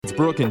It's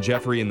Brooke and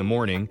Jeffrey in the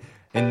morning.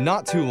 And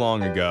not too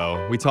long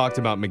ago, we talked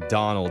about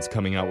McDonald's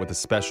coming out with a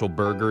special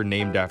burger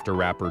named after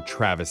rapper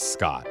Travis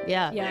Scott.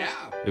 Yeah.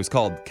 It was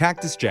called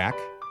Cactus Jack,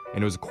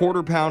 and it was a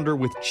quarter pounder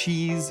with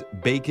cheese,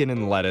 bacon,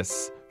 and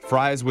lettuce,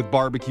 fries with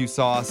barbecue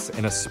sauce,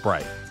 and a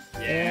Sprite.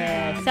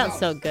 Yeah. Sounds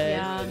so good.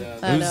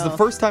 Yeah. It was the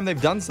first time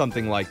they've done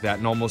something like that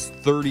in almost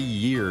 30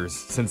 years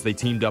since they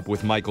teamed up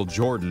with Michael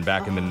Jordan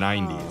back in the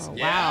 90s.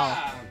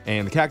 Wow.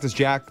 And the Cactus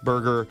Jack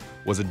burger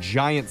was a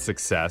giant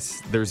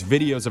success. There's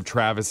videos of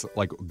Travis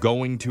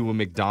going to a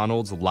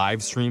McDonald's,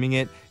 live streaming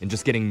it, and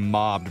just getting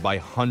mobbed by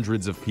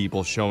hundreds of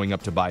people showing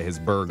up to buy his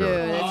burger.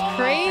 Dude, it's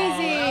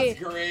crazy. That's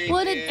great.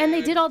 Well, and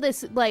they did all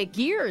this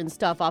gear and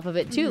stuff off of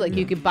it too. Like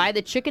you could buy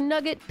the chicken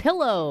nugget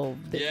pillow.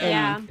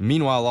 Yeah.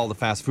 Meanwhile, all the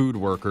fast food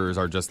workers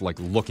are just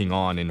looking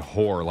on in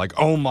horror, like,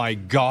 oh my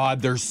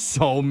God, there's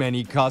so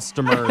many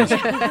customers. We're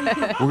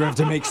gonna have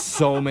to make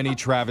so many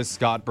Travis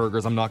Scott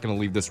burgers. I'm not gonna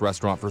leave this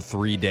restaurant for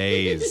 3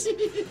 days.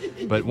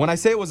 But when I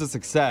say it was a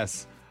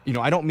success,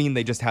 I don't mean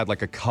they just had a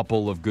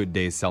couple of good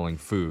days selling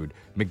food.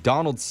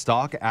 McDonald's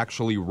stock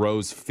actually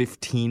rose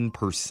 15%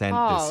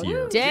 this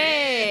year.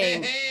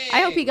 Dang.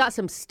 I hope he got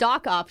some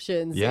stock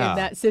options in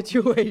that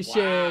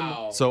situation.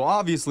 Wow. So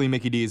obviously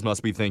Mickey D's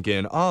must be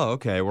thinking, oh,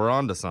 okay, we're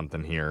on to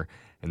something here.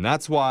 And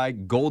that's why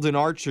Golden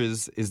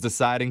Arches is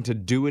deciding to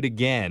do it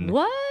again.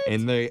 What?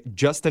 And they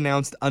just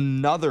announced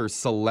another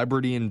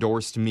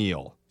celebrity-endorsed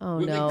meal. Oh,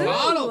 With no.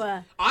 McDonald's.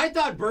 Ooh. I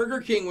thought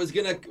Burger King was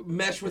going to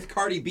mesh with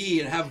Cardi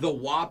B and have the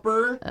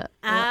Whopper. And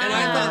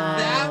I thought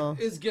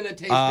that is going to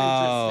taste interesting.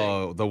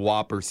 Oh, the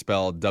Whopper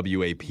spelled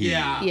W-A-P.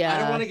 Yeah. Yeah. I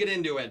don't want to get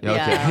into it. Okay.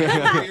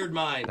 That's a weird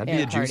mind. That'd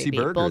be a Cardi juicy B,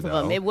 burger, both though.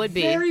 of them. It would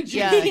be. Very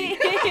juicy.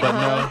 Yeah. But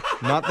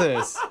no, not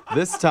this.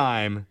 This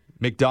time,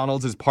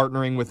 McDonald's is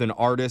partnering with an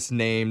artist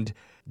named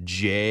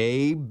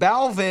J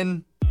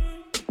Balvin.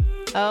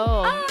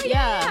 Oh,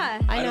 yeah.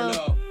 I don't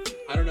know.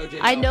 I don't know J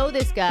I Balvin. know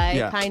this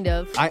guy, kind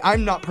of.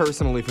 I'm not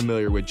personally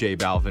familiar with J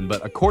Balvin,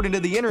 but according to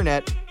the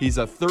internet, he's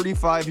a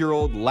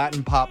 35-year-old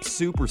Latin pop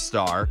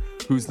superstar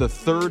who's the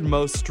third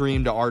most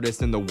streamed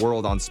artist in the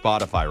world on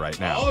Spotify right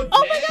now. Oh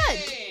my God!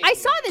 I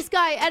saw this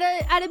guy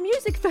at a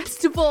music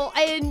festival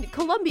in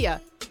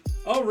Colombia.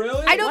 Oh,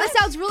 really? I know that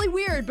sounds really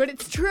weird, but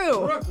it's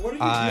true. Brooke, what are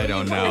you I doing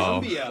don't in know.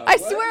 Colombia? I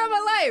What? swear on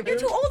my life. You're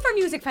too old for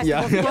music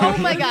festivals. Yeah. Oh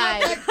my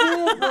God.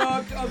 Cool,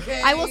 Brooke. Okay.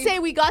 I will say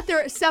we got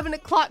there at 7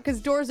 o'clock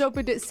because doors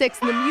opened at 6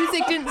 and the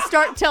music didn't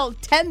start till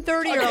 10:30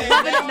 or Okay, 11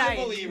 now at I night.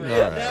 believe her.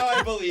 All right. Now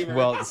I believe her.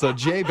 Well, so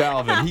J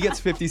Balvin, he gets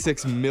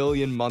 56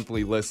 million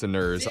monthly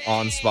listeners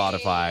on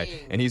Spotify,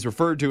 and he's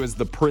referred to as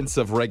the Prince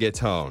of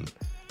Reggaeton.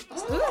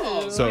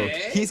 Oh, So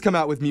okay. he's come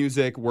out with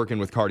music, working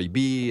with Cardi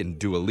B and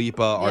Dua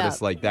Lipa, artists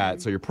like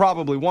that. So you're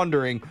probably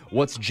wondering,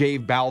 what's J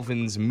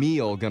Balvin's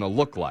meal gonna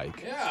look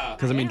like? Yeah.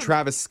 Because,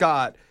 Travis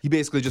Scott, he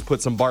basically just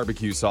put some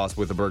barbecue sauce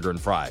with a burger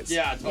and fries.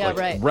 Yeah, totally. Yeah,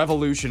 right.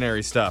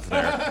 Revolutionary stuff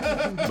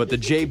there. But the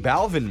J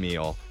Balvin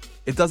meal,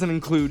 it doesn't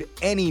include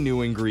any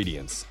new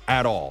ingredients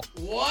at all.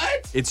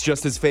 What? It's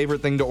just his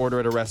favorite thing to order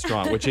at a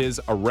restaurant, which is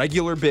a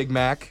regular Big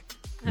Mac,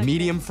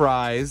 medium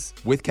fries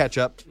with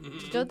ketchup,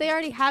 Don't they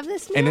already have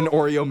this meal? and an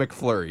Oreo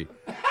McFlurry.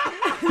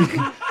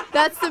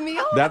 That's the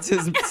meal? That's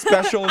his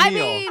special meal. I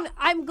mean,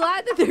 I'm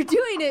glad that they're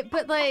doing it,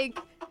 but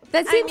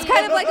that seems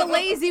kind of like a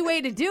lazy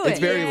way to do it. It's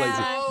very So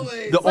lazy.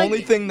 lazy. The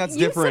only thing that's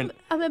Use different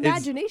some is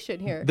imagination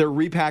here. they're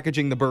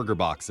repackaging the burger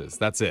boxes.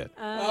 That's it.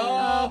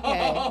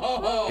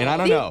 Okay. And I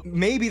don't know.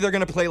 Maybe they're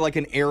going to play like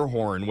an air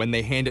horn when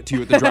they hand it to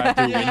you at the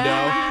drive-thru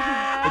window.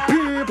 Like,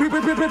 pew, pew,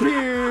 pew, pew, pew,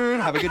 pew.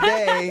 Have a good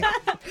day.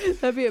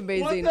 That'd be What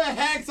amazing. the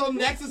heck? So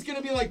next is going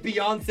to be like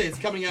Beyonce's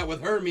coming out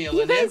with her meal,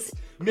 and guys- it's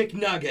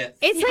McNuggets.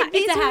 It's Yeah, like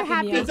these it's a are Happy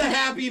happy. Meal. It's a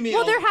Happy Meal.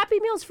 Well, they're Happy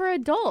Meals for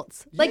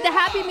adults. Like the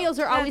Happy Meals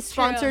are always That's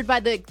true. sponsored by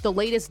the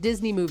latest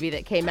Disney movie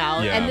that came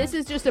out, Yeah. and this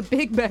is just a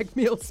Big Mac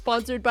meal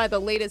sponsored by the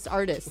latest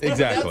artist.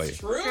 Exactly. That's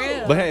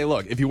true. But hey,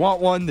 look, if you want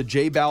one, the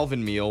J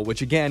Balvin meal,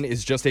 which again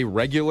is just a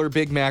regular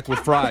Big Mac with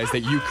fries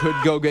that you could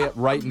go get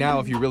right now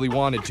if you really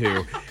wanted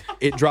to,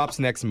 it drops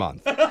next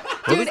month.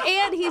 Dude,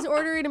 and he's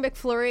ordering a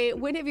McFlurry.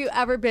 When have you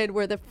ever been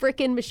where the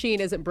frickin'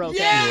 machine isn't broken?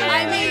 Yeah,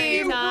 I thank mean,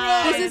 you,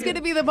 Brooke. this is going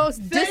to be the most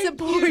Thank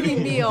disappointing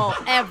you. meal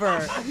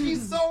ever.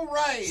 He's so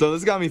right. So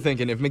this got me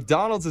thinking, if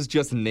McDonald's is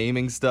just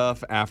naming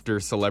stuff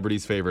after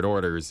celebrities' favorite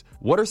orders,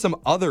 what are some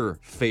other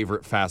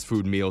favorite fast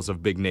food meals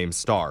of big name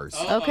stars?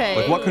 Okay.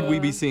 Like, what could we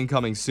be seeing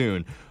coming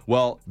soon?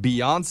 Well,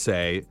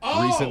 Beyonce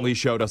recently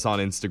showed us on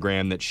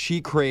Instagram that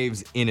she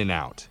craves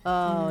In-N-Out.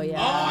 Oh, yeah.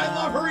 Oh, I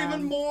love her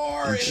even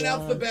more.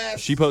 In-N-Out's the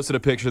best. She posted a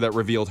picture that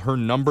revealed her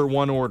number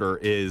one order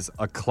is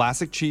a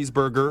classic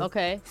cheeseburger,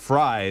 Okay.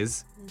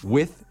 fries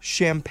with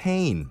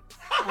champagne.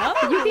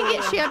 You can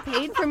get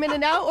champagne from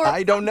In-N-Out, or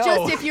I don't know.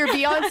 just if you're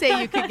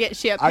Beyonce, you could get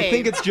champagne. I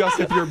think it's just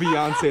if you're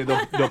Beyonce,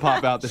 they'll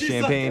pop out the She's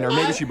champagne, like, or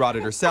maybe she brought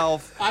it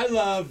herself. I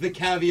love the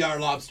caviar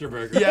lobster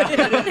burger. Yeah.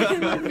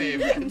 That's my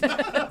favorite.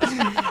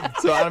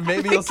 So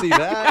maybe you'll see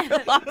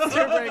that.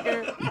 lobster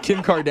burger.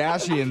 Kim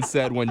Kardashian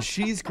said when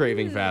she's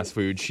craving fast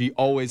food, she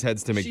always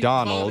heads to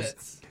McDonald's.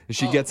 vomits.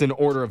 She gets an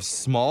order of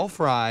small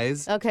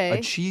fries, Okay. a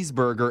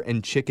cheeseburger,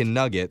 and chicken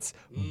nuggets.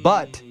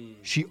 But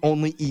she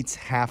only eats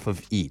half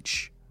of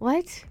each.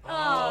 What?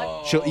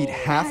 She'll eat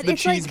half the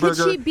It's like,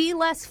 cheeseburger. could she be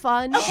less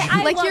fun?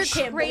 I like love you're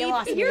Kim, but you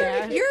lost me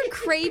there. you're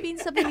craving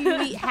something,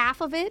 you eat half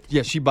of it.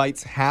 Yeah, she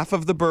bites half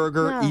of the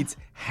burger, Ugh. eats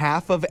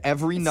half of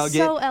every nugget,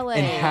 so LA.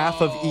 and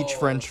half of each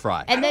French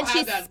fry. And then don't she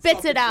have that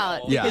spits it out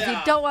self-control. because Yeah.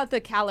 you don't want the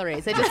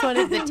calories. I just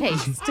wanted the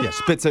taste. Yeah,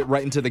 spits it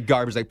right into the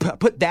garbage. Like,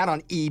 put that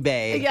on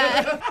eBay.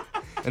 Yeah.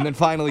 And then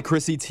finally,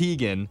 Chrissy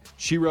Teigen,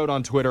 she wrote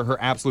on Twitter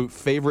her absolute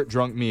favorite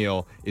drunk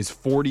meal is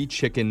 40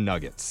 chicken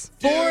nuggets.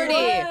 40.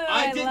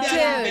 I did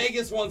that in Dude.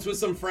 Vegas once with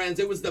some friends.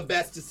 It was the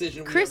best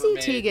decision we Chrissy ever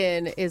made.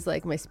 Teigen is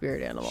like my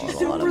spirit animal She's in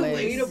so a lot of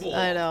ways. relatable.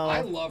 I know.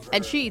 I love her.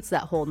 And she eats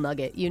that whole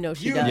nugget. You know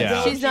she You does.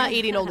 know She's not she-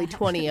 eating only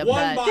 20 of One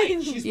that.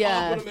 bite, she's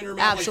Yeah, popping them in her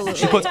mouth. absolutely.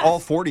 She puts all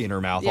 40 in her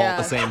mouth all at Yeah.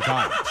 the same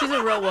time. She's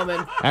a real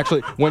woman.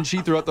 Actually, when she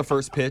threw out the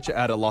first pitch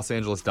at a Los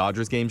Angeles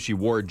Dodgers game, she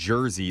wore a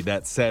jersey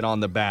that said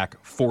on the back,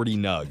 40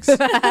 nugs.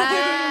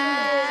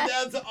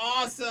 That's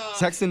awesome.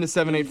 Text into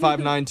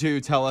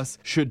 78592. Tell us,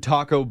 should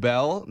Taco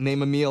Bell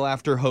name a meal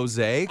after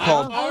Jose I've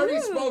called, already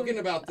spoken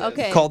about this.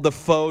 Okay. called the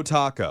Faux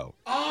Taco?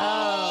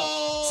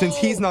 Oh. Since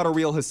he's not a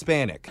real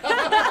Hispanic,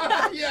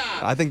 Yeah.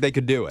 I think they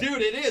could do it.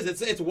 Dude, it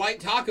is. It's white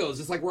tacos.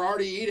 It's like we're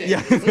already eating.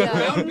 Yeah. It's like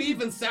ground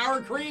beef and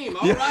sour cream.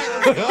 All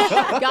right, let's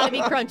go. Gotta be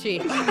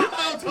crunchy.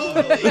 Oh,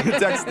 totally.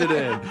 Text it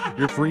in.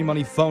 Your free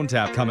money phone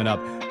tap coming up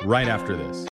right after this.